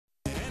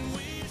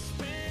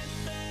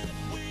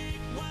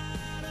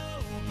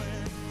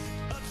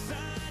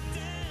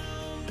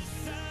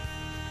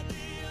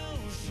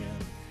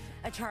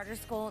A charter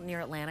school near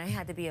Atlanta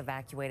had to be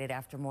evacuated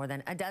after more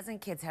than a dozen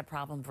kids had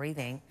problem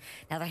breathing.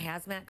 Now the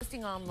hazmat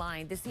posting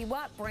online to see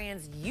what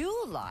brands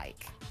you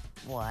like.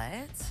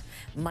 What?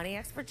 Money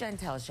expert Jen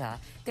tells you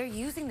they're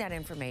using that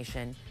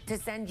information to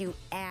send you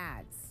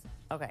ads.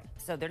 Okay,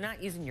 so they're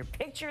not using your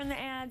picture in the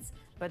ads,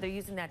 but they're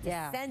using that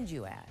to send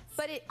you ads.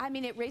 But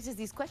it raises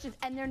these questions,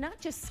 and they're not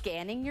just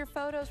scanning your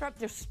photos, Rob,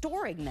 they're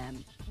storing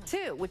them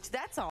too, which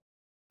that's all.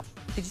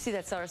 Did you see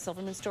that Sarah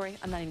Silverman story?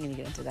 I'm not even going to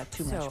get into that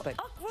too much, but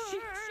she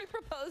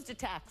proposed a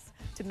tax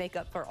to make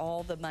up for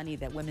all the money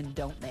that women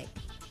don't make.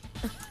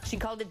 She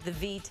called it the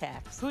V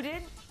tax. Who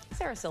did?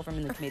 Sarah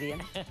Silverman, the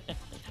comedian.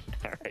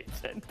 All right,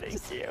 Jen,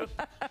 thank you.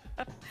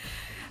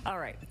 All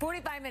right,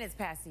 45 minutes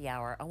past the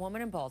hour, a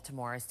woman in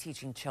Baltimore is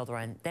teaching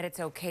children that it's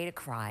okay to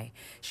cry.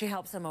 She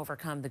helps them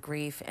overcome the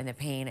grief and the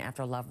pain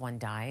after a loved one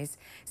dies.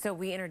 So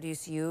we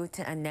introduce you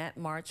to Annette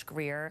March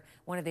Greer,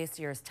 one of this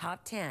year's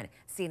top 10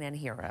 CNN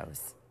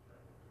heroes.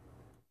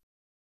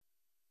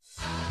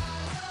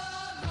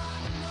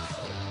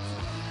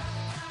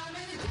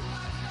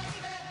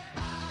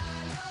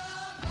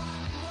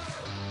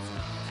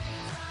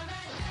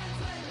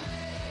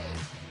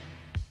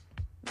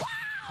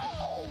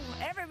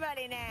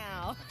 Everybody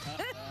now.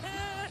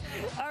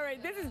 All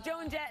right, this is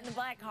Joan Jett and the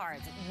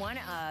Blackhearts, one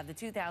of the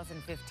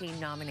 2015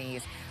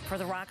 nominees for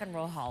the Rock and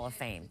Roll Hall of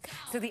Fame.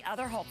 So the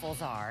other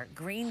hopefuls are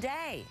Green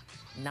Day,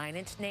 9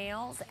 Inch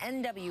Nails,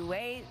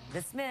 NWA,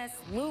 The Smiths,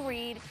 Lou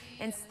Reed,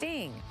 and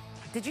Sting.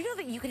 Did you know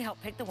that you can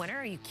help pick the winner?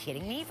 Are you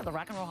kidding me? For the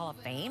Rock and Roll Hall of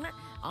Fame?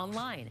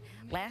 Online.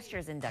 Last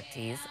year's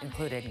inductees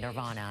included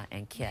Nirvana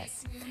and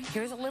Kiss.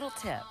 Here's a little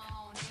tip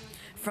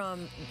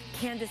from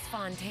Candace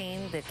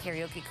Fontaine, the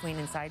karaoke queen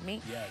inside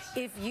me. Yes.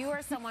 If you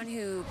are someone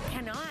who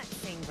cannot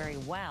sing very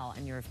well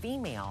and you're a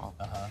female,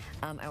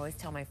 I always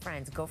tell my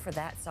friends, go for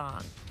that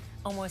song.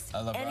 Almost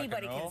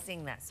anybody can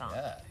sing that song.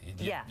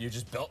 Yeah, you're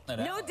just belting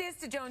it out. No diss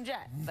to Joan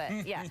Jett,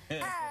 but yeah.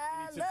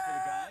 For the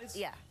guys?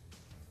 Yeah.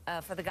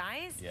 For the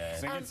guys? Yeah.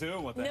 Sing it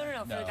too? What the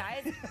No. For the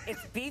guys,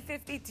 it's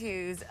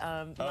B-52's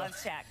Love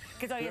Shack.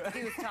 Because all you have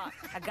to do is talk.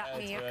 I got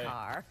me a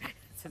car.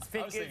 It's as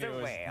big as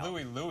a whale.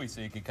 Louie, so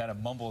you can kind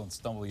of mumble and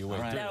stumble your way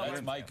through.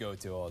 That's my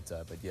go-to all the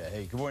time. But yeah,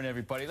 hey, good morning,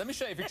 everybody. Let me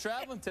show you. If you're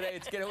traveling today,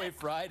 it's Getaway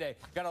Friday.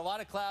 Got a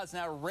lot of clouds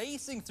now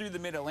racing through the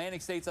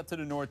mid-Atlantic states up to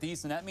the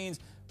northeast, and that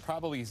means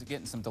probably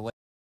getting some delay.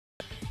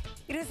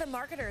 You know, some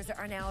marketers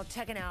are now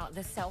checking out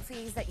the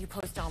selfies that you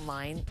post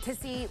online to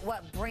see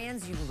what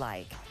brands you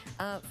like.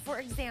 For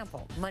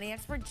example, money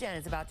expert Jen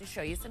is about to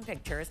show you some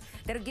pictures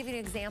that'll give you an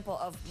example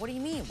of what do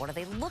you mean? What are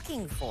they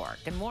looking for?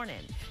 Good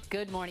morning.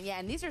 Good morning. Yeah,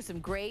 and these are some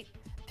great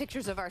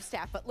pictures of our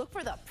staff, but look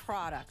for the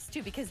products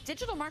too, because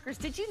digital marketers,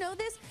 did you know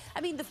this?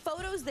 I mean, the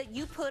photos that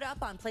you put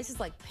up on places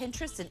like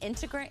Pinterest and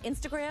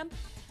Instagram,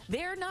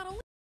 they're not only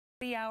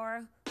the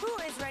hour. Who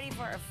is ready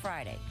for a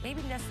Friday?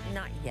 Maybe just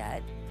not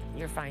yet.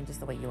 You're fine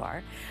just the way you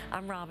are.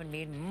 I'm Robin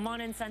Meade.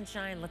 Morning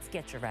sunshine. Let's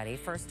get you ready.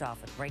 First off,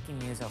 with breaking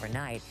news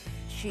overnight,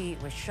 she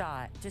was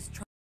shot just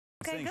trying.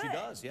 Okay, good. She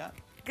does, yeah.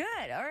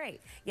 Good. All right.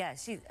 Yeah,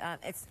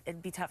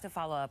 it'd be tough to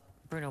follow up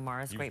Bruno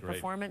Mars' great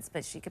performance,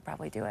 but she could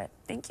probably do it.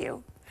 Thank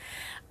you.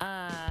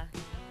 Yes,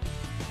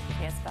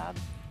 Bob?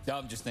 No,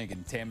 I'm just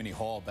thinking Tammany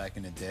Hall back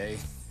in the day,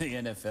 the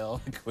NFL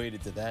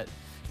equated to that.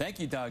 Thank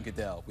you, Don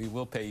Goodell. We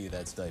will pay you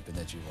that stipend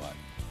that you want.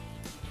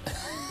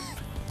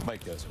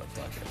 Mike knows what I'm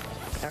talking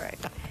about. All right.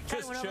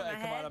 Just come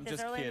on, I'm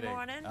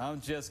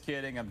just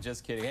kidding. I'm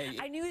just kidding. Hey,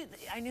 I knew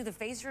the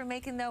face you were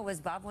making though was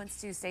Bob wants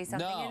to say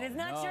something and is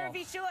not sure if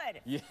he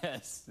should.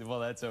 Yes, well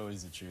that's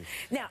always the truth.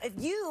 Now, if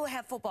you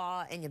have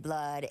football in your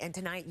blood and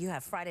tonight you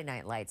have Friday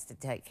night lights to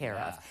take care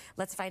of,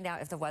 let's find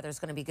out if the weather's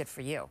going to be good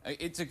for you.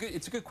 It's a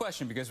good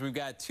question because we've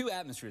got two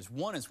atmospheres.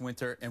 One is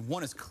winter and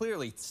one is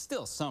clearly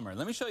still summer.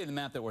 Let me show you the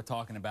map that we're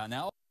talking about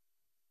now.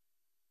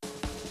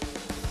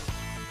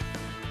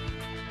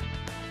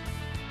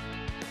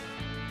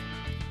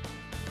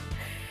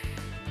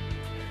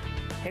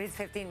 It is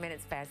 15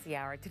 minutes past the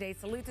hour. Today's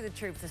salute to the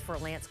troops is for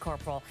Lance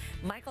Corporal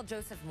Michael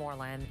Joseph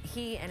Moreland.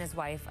 He and his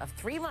wife of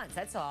 3 months,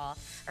 that's all,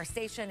 are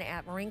stationed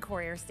at Marine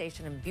Corps Air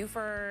Station in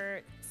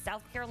Beaufort,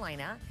 South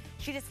Carolina.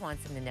 She just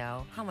wants him to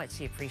know how much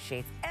she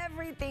appreciates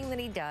everything that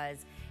he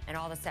does and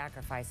all the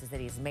sacrifices that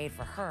he's made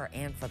for her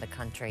and for the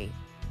country.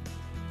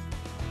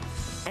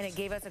 And it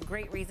gave us a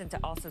great reason to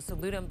also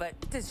salute him, but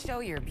to show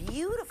your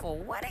beautiful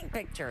wedding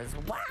pictures.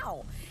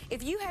 Wow.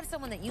 If you have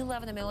someone that you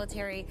love in the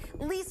military,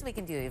 least we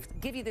can do is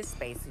give you this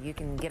space so you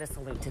can get a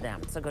salute to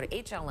them. So go to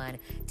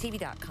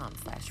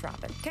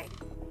hlntv.com/Robin, okay?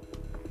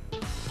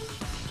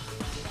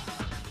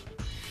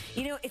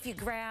 You know, if you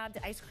grabbed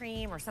ice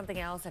cream or something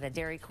else at a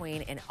Dairy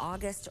Queen in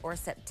August or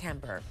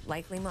September,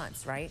 likely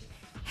months, right?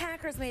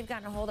 Hackers may have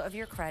gotten a hold of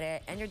your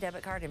credit and your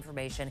debit card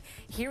information.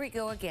 Here we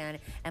go again.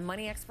 And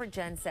money expert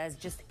Jen says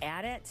just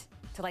add it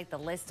to like the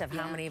list of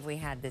how many have we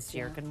had this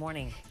year. Good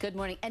morning. Good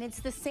morning. And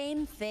it's the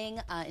same thing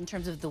in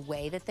terms of the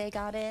way that they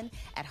got in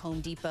at Home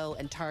Depot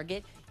and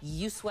Target.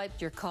 You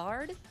swiped your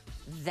card,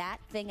 that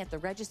thing at the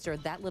register,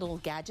 that little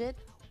gadget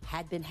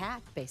had been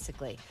hacked,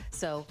 basically.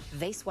 So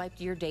they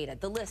swiped your data.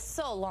 The list's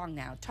so long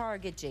now.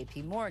 Target,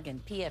 JP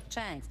Morgan, PF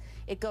Chang's,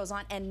 it goes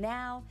on. And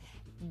now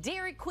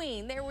Dairy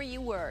Queen, there where you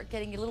were,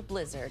 getting your little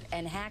blizzard,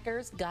 and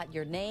hackers got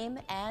your name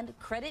and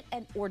credit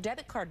and or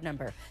debit card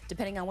number,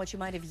 depending on what you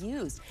might have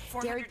used.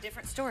 400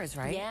 different stores,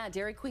 right? Yeah,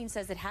 Dairy Queen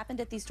says it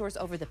happened at these stores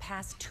over the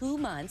past 2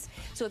 months.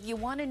 So if you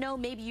want to know,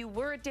 maybe you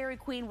were at Dairy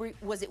Queen,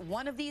 was it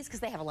one of these?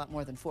 Because they have a lot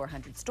more than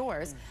 400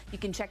 stores. You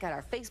can check out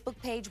our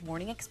Facebook page,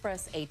 Morning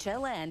Express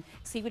HLN,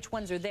 see which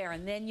ones are there,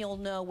 and then you'll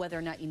know whether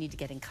or not you need to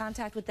get in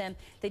contact with them.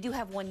 They do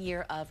have 1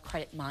 year of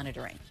credit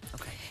monitoring.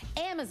 Okay.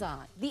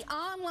 Amazon, the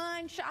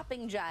online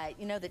shopping giant.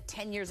 You know that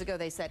 10 years ago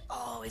they said,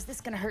 oh, is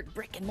this going to hurt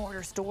brick and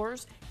mortar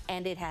stores?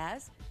 And it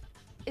has.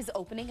 Is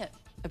opening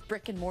a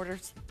brick and mortar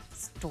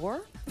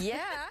store? Yeah.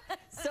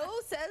 So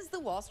says the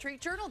Wall Street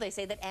Journal. They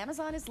say that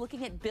Amazon is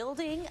looking at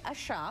building a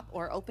shop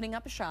or opening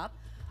up a shop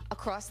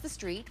across the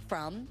street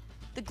from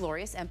the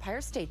glorious Empire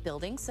State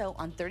Building, so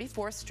on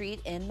 34th Street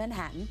in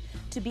Manhattan,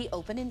 to be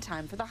open in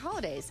time for the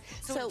holidays.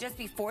 So just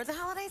before the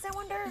holidays, I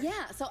wonder?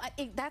 Yeah, so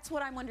that's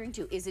what I'm wondering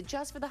too. Is it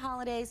just for the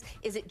holidays?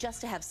 Is it just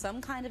to have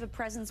some kind of a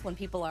presence when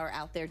people are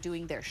out there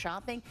doing their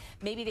shopping?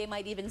 Maybe they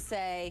might even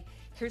say,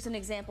 here's an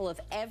example of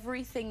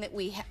everything that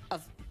we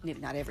have,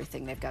 not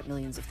everything, they've got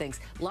millions of things,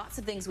 lots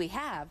of things we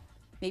have.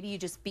 Maybe you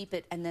just beep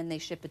it and then they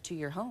ship it to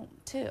your home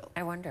too.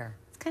 I wonder.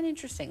 Kind of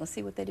interesting. Let's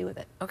see what they do with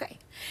it. Okay.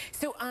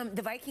 So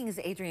the Vikings'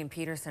 Adrian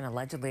Peterson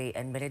allegedly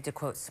admitted to,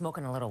 quote,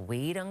 smoking a little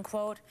weed,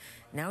 unquote.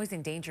 Now he's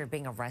in danger of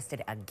being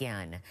arrested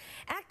again.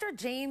 Actor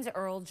James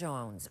Earl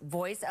Jones,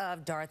 voice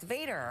of Darth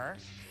Vader,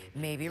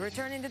 may be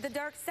returning to the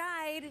dark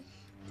side.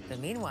 But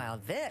meanwhile,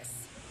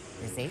 this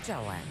is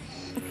HLN.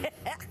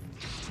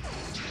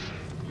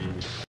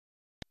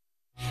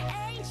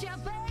 Ain't ya,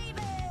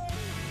 baby?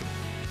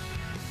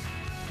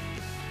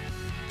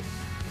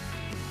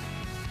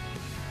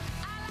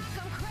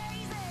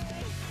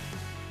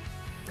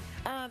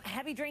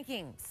 Heavy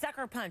drinking,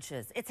 sucker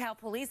punches. It's how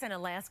police in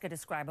Alaska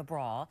describe a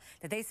brawl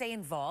that they say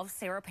involves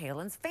Sarah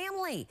Palin's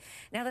family.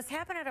 Now, this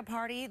happened at a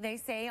party, they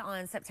say,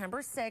 on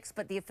September 6th,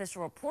 but the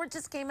official report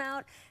just came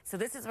out, so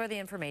this is where the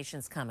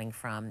information's coming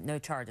from. No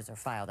charges are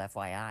filed,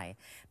 FYI.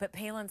 But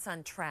Palin's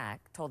son, Track,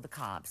 told the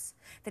cops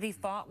that he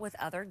fought with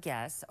other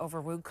guests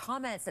over rude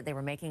comments that they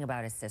were making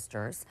about his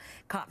sisters.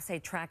 Cops say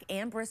Track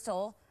and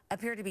Bristol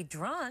appeared to be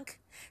drunk.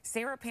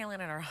 Sarah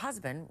Palin and her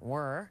husband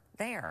were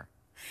there.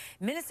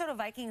 Minnesota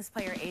Vikings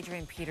player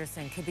Adrian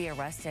Peterson could be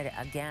arrested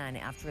again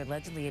after he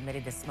allegedly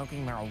admitted to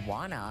smoking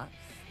marijuana.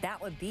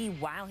 That would be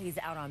while he's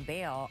out on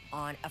bail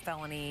on a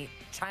felony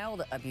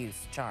child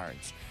abuse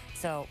charge.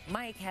 So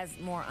Mike has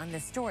more on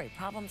this story.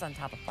 Problems on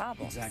top of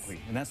problems. Exactly.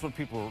 And that's what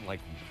people are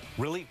like,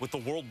 really? With the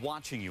world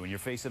watching you and you're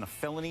facing a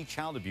felony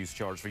child abuse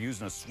charge for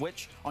using a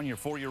switch on your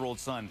 4-year-old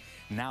son.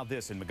 Now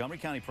this, in Montgomery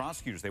County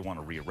prosecutors, they want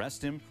to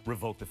rearrest him,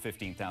 revoke the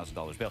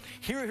 $15,000 bail.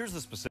 Here's the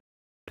specific.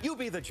 You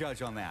be the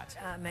judge on that.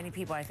 Many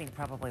people, I think,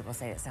 probably will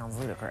say it sounds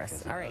ludicrous.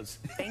 Yes, all right,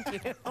 thank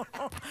you.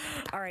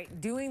 All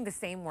right, doing the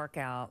same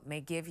workout may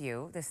give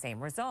you the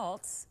same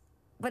results,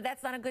 but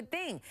that's not a good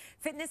thing.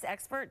 Fitness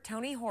expert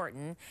Tony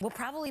Horton will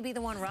probably be the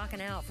one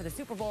rocking out for the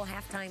Super Bowl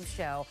halftime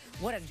show.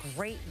 What a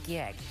great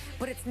gig.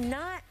 But it's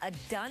not a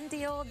done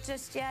deal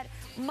just yet.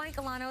 Mike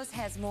Alanos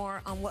has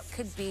more on what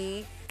could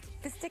be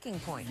the sticking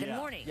point. Good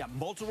morning. Yeah,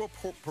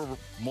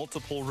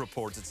 multiple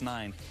reports. It's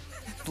 9.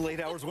 Late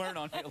hours weren't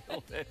on me a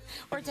little bit.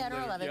 Or 10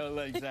 or 11.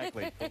 Yeah,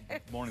 exactly.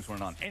 Mornings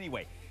weren't on.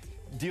 Anyway,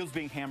 deals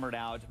being hammered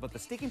out, but the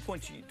sticking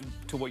point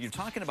to what you're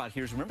talking about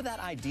here is, remember that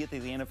idea that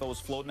the NFL was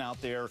floating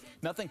out there,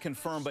 nothing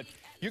confirmed, but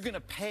you're going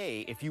to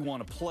pay if you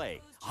want to play.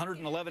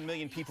 111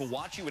 million people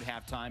watch you at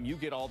halftime. You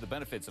get all the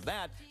benefits of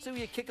that. So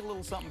you kick a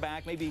little something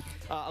back, maybe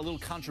a little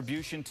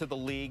contribution to the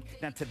league.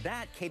 Now, to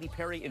that, Katy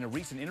Perry, in a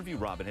recent interview,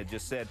 Robin, had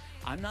just said,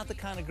 I'm not the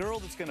kind of girl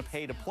that's going to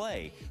pay to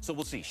play. So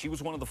we'll see. She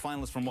was one of the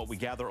finalists from what we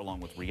gather, along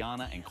with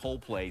Rihanna and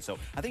Coldplay. So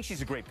I think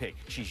she's a great pick.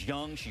 She's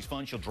young. She's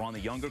fun. She'll draw in the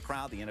younger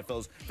crowd. The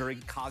NFL's very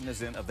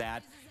cognizant of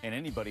that. And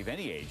anybody of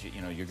any age,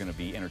 you know, you're going to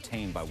be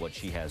entertained by what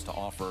she has to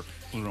offer.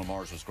 Bruno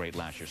Mars was great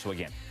last year. So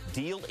again,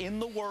 deal in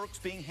the works,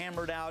 being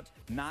hammered out,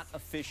 not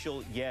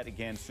official yet.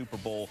 Again, Super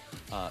Bowl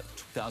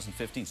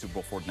 2015, Super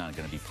Bowl 49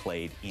 going to be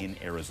played in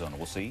Arizona.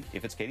 We'll see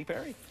if it's Katy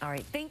Perry. All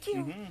right, thank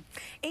you.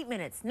 8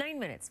 minutes, 9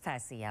 minutes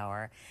past the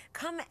hour.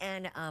 Come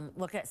and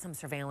look at some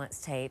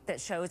surveillance tape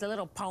that shows a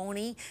little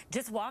pony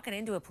just walking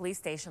into a police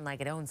station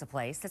like it owns a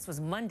place. This was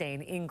Monday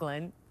in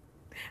England.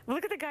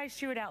 Look at the guy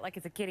shoo it out like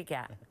it's a kitty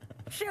cat.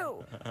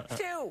 Shoo!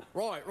 Shoo!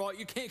 Right,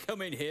 you can't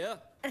come in here.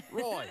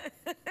 Right.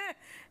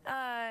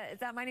 Is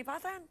that Mighty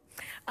Python?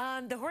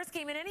 The horse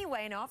came in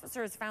anyway, and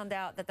officers found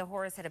out that the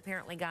horse had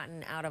apparently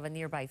gotten out of a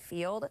nearby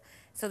field.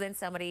 So then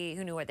somebody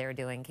who knew what they were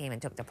doing came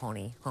and took the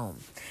pony home.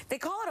 They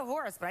call it a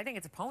horse, but I think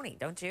it's a pony,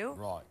 don't you?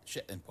 Right,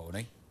 Shetland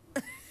pony.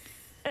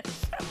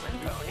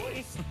 Shetland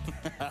pony.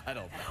 I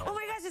don't know. Oh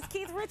my gosh, it's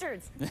Keith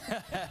Richards.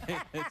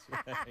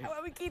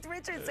 What would Keith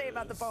Richards say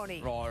about the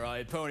pony?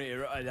 Right, pony,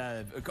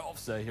 a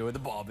officer here with the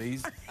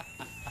bobbies.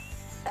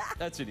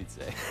 That's what he'd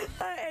say.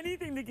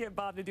 Anything to get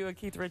Bob to do a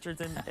Keith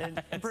Richards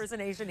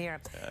impersonation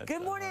here.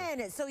 Good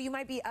morning. So you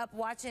might be up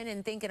watching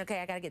and thinking,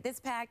 okay, I got to get this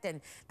packed,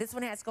 and this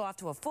one has to go off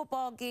to a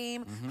football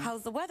game.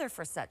 How's the weather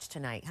for such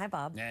tonight? Hi,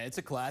 Bob. Yeah, it's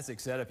a classic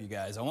setup, you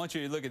guys. I want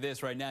you to look at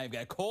this right now. You've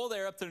got cold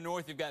air up to the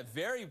north. You've got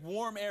very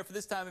warm air for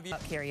this time of year.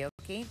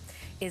 Karaoke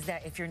is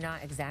that if you're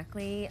not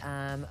exactly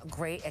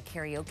great at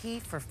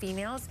karaoke for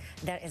females,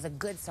 that is a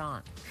good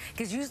song.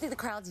 Because usually the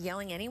crowd's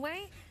yelling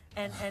anyway.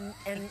 And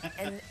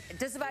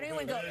just about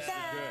anyone goes.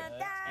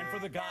 And for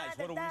the guys,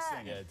 what do we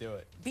sing? Yeah, do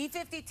it.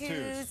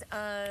 B-52's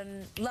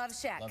Love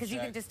Shack, because you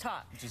can just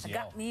talk. Just I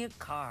yell. got me a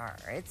car.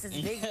 It's as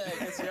big. Yeah,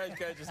 that's right. You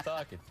guys just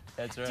talking.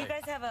 That's right. Do you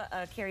guys have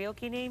a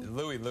karaoke name?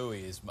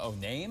 Louie is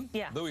name?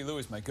 Yeah. Louie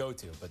is my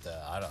go-to, but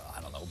I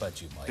don't know. What about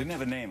you, Mike? Didn't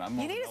have a name. I'm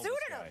You need a Elvis pseudonym.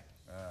 guy.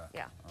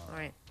 Yeah. All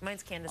right.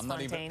 Mine's Candace I'm not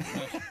Fontaine.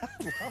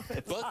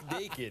 Buck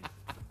naked.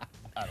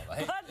 I don't know.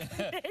 Hey, Buck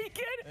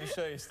naked? let me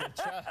show you some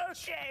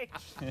Okay.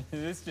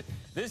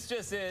 this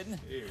just in.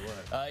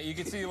 You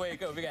can see the way it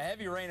goes. We got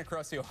heavy rain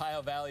across the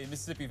Ohio Valley and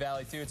Mississippi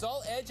Valley, too. It's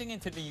all edging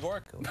into New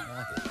York.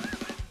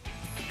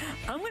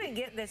 I'm going to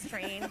get this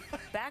train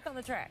back on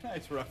the track.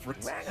 Nice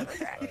reference. Back on the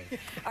track.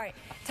 All right.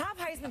 Top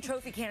Heisman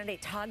Trophy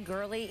candidate Todd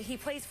Gurley. He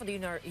plays for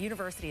the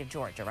University of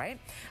Georgia, right?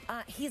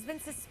 He's been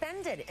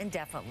suspended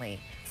indefinitely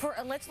for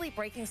allegedly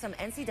breaking some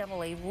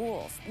NCAA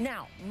rules.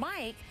 Now,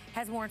 Mike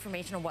has more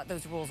information on what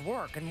those rules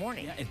were. Good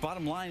morning. Yeah, and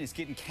bottom line is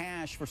getting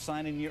cash for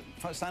signing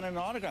an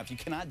autograph. You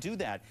cannot do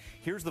that.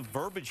 Here's the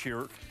verbiage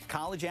here.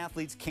 College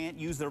athletes can't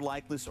use their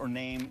likeness or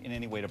name in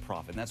any way to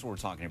profit. And that's what we're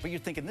talking here. But you're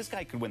thinking this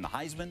guy could win the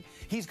Heisman.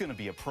 He's going to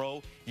be a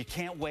pro. You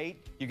can't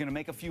wait. You're going to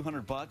make a few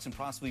 $100 and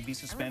possibly be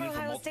suspended for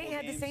multiple Ohio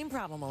State had the same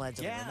problem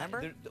allegedly,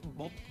 remember?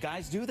 Well,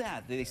 guys do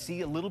that. They see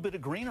a little bit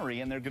of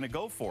greenery and they're going to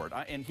go for it.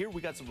 And here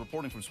we got some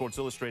reporting from Sports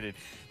Illustrated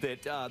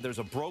that there's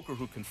a broker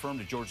who confirmed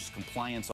to Georgia's compliance